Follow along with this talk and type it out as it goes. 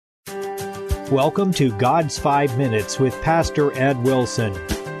Welcome to God's 5 Minutes with Pastor Ed Wilson.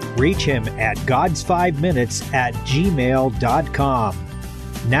 Reach him at gods5minutes@gmail.com.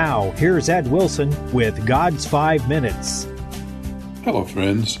 Now, here's Ed Wilson with God's 5 Minutes. Hello,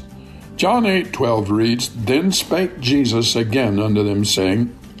 friends. John 8:12 reads, Then spake Jesus again unto them,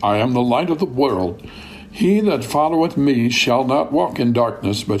 saying, I am the light of the world. He that followeth me shall not walk in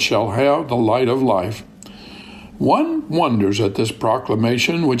darkness, but shall have the light of life. One wonders at this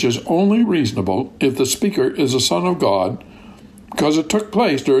proclamation, which is only reasonable if the speaker is a son of God, because it took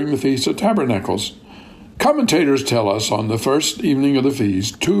place during the Feast of Tabernacles. Commentators tell us on the first evening of the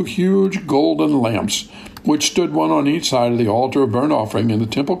feast, 2 huge golden lamps, which stood one on each side of the altar of burnt offering in the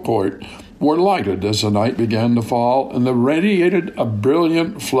temple court, were lighted as the night began to fall, and they radiated a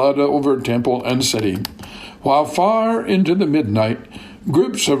brilliant flood over temple and city, while far into the midnight,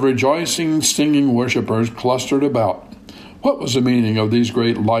 groups of rejoicing, singing worshipers clustered about. What was the meaning of these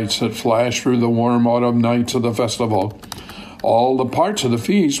great lights that flashed through the warm autumn nights of the festival? All the parts of the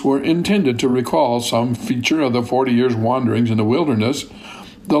feast were intended to recall some feature of the 40 years' wanderings in the wilderness.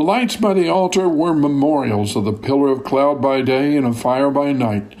 The lights by the altar were memorials of the pillar of cloud by day and of fire by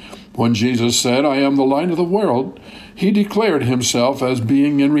night. When Jesus said, I am the light of the world, he declared himself as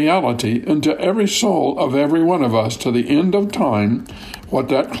being in reality unto every soul of every one of us to the end of time what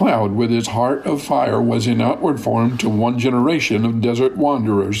that cloud with its heart of fire was in outward form to one generation of desert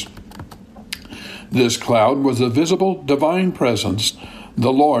wanderers. This cloud was a visible divine presence.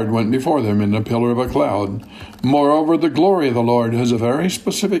 The Lord went before them in the pillar of a cloud. Moreover, the glory of the Lord has a very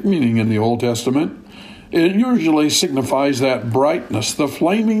specific meaning in the Old Testament. It usually signifies that brightness, the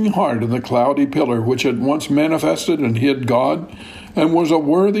flaming heart of the cloudy pillar which had once manifested and hid God, and was a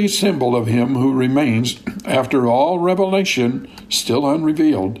worthy symbol of him who remains, after all revelation, still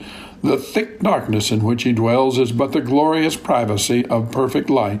unrevealed. The thick darkness in which he dwells is but the glorious privacy of perfect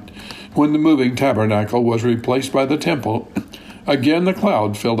light. When the moving tabernacle was replaced by the temple, again the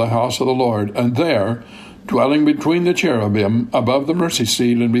cloud filled the house of the Lord, and there, dwelling between the cherubim, above the mercy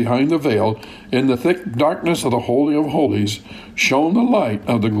seat and behind the veil, in the thick darkness of the Holy of Holies, shone the light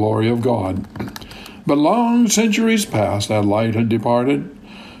of the glory of God. But long centuries past, that light had departed.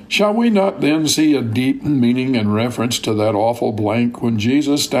 Shall we not then see a deep meaning in reference to that awful blank when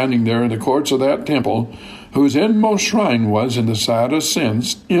Jesus, standing there in the courts of that temple, whose inmost shrine was, in the saddest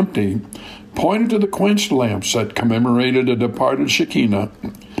sense, empty, pointed to the quenched lamps that commemorated a departed Shekinah,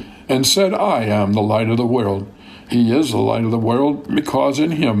 and said, I am the light of the world. He is the light of the world, because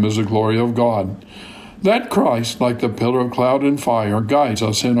in him is the glory of God. That Christ, like the pillar of cloud and fire, guides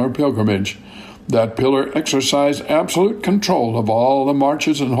us in our pilgrimage. That pillar exercised absolute control of all the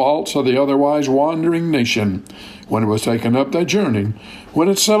marches and halts of the otherwise wandering nation. When it was taken up, they journeyed. When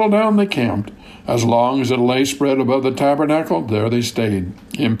it settled down, they camped. As long as it lay spread above the tabernacle, there they stayed.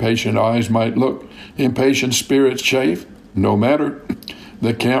 Impatient eyes might look, impatient spirits chafe. No matter.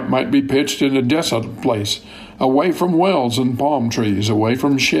 The camp might be pitched in a desolate place, away from wells and palm trees, away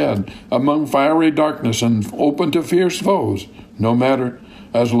from shed, among fiery darkness and open to fierce foes. No matter.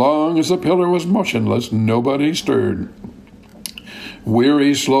 As long as the pillar was motionless, nobody stirred.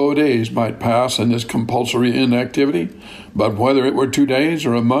 Weary, slow days might pass in this compulsory inactivity, but whether it were 2 days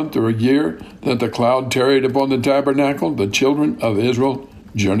or a month or a year that the cloud tarried upon the tabernacle, the children of Israel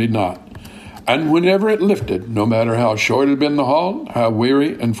journeyed not. And whenever it lifted, no matter how short had been the halt, how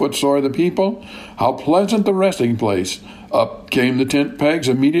weary and footsore the people, how pleasant the resting place, up came the tent pegs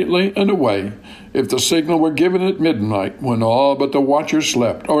immediately and away. If the signal were given at midnight, when all but the watchers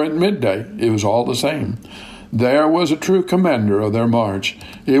slept, or at midday, it was all the same. There was a true commander of their march.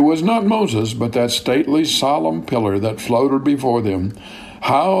 It was not Moses, but that stately, solemn pillar that floated before them.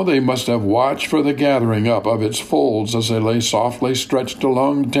 How they must have watched for the gathering up of its folds as they lay softly stretched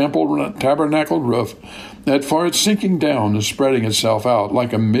along the tabernacle roof, that for its sinking down and spreading itself out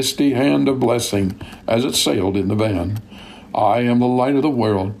like a misty hand of blessing as it sailed in the van. I am the light of the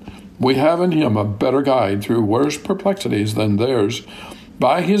world. We have in him a better guide through worse perplexities than theirs.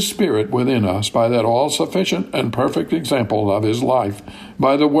 By his Spirit within us, by that all-sufficient and perfect example of his life,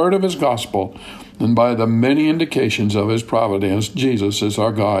 by the word of his gospel, and by the many indications of his providence, Jesus is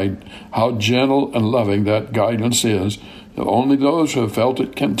our guide. How gentle and loving that guidance is, that only those who have felt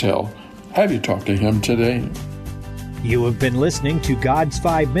it can tell. Have you talked to him today? You have been listening to God's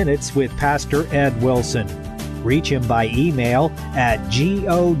 5 Minutes with Pastor Ed Wilson. Reach him by email at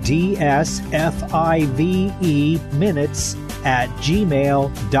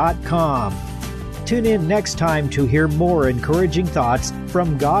godsfive-minutes@gmail.com. Tune in next time to hear more encouraging thoughts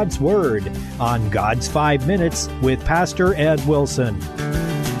from God's Word on God's 5 Minutes with Pastor Ed Wilson.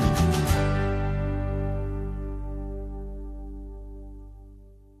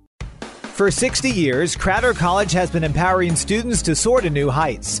 For 60 years, Crater College has been empowering students to soar to new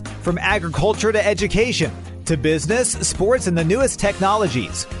heights, from agriculture to education, to business, sports, and the newest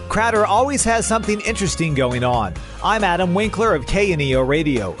technologies. Crater always has something interesting going on. I'm Adam Winkler of KNEO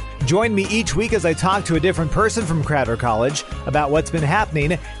Radio. Join me each week as I talk to a different person from Crater College about what's been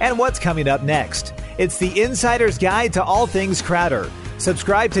happening and what's coming up next. It's the Insider's Guide to all things Crater.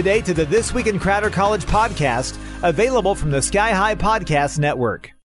 Subscribe today to the This Week in Crater College podcast, available from the Sky High Podcast Network.